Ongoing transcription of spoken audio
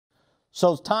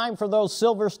So it's time for those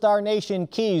Silver Star Nation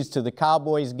keys to the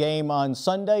Cowboys game on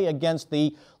Sunday against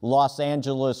the Los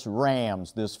Angeles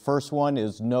Rams. This first one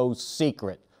is no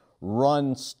secret.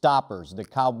 Run stoppers. The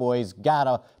Cowboys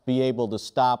gotta be able to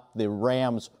stop the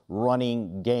Rams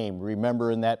running game.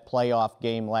 Remember in that playoff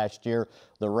game last year,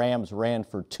 the Rams ran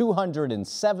for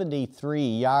 273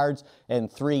 yards and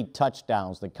 3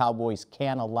 touchdowns. The Cowboys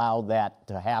can't allow that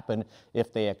to happen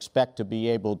if they expect to be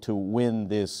able to win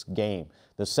this game.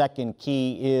 The second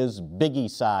key is biggie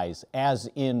size, as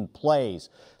in plays.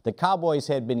 The Cowboys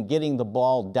had been getting the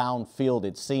ball downfield,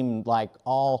 it seemed like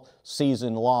all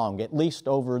season long, at least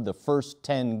over the first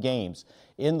 10 games.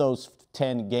 In those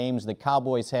 10 games, the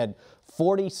Cowboys had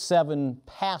 47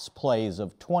 pass plays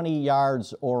of 20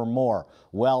 yards or more.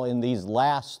 Well, in these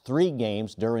last 3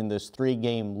 games, during this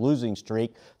 3-game losing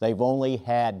streak, they've only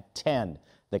had 10.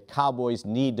 The Cowboys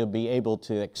need to be able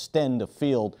to extend the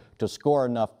field to score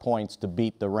enough points to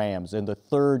beat the Rams. And the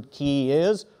third key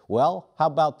is, well, how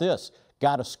about this?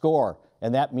 Got to score,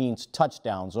 and that means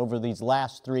touchdowns. Over these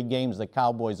last 3 games the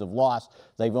Cowboys have lost,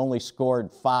 they've only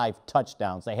scored 5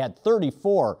 touchdowns. They had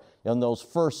 34 in those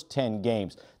first 10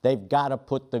 games. They've got to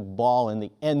put the ball in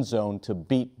the end zone to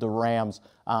beat the Rams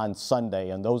on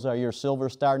Sunday. And those are your Silver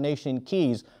Star Nation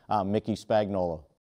keys. I'm Mickey Spagnola.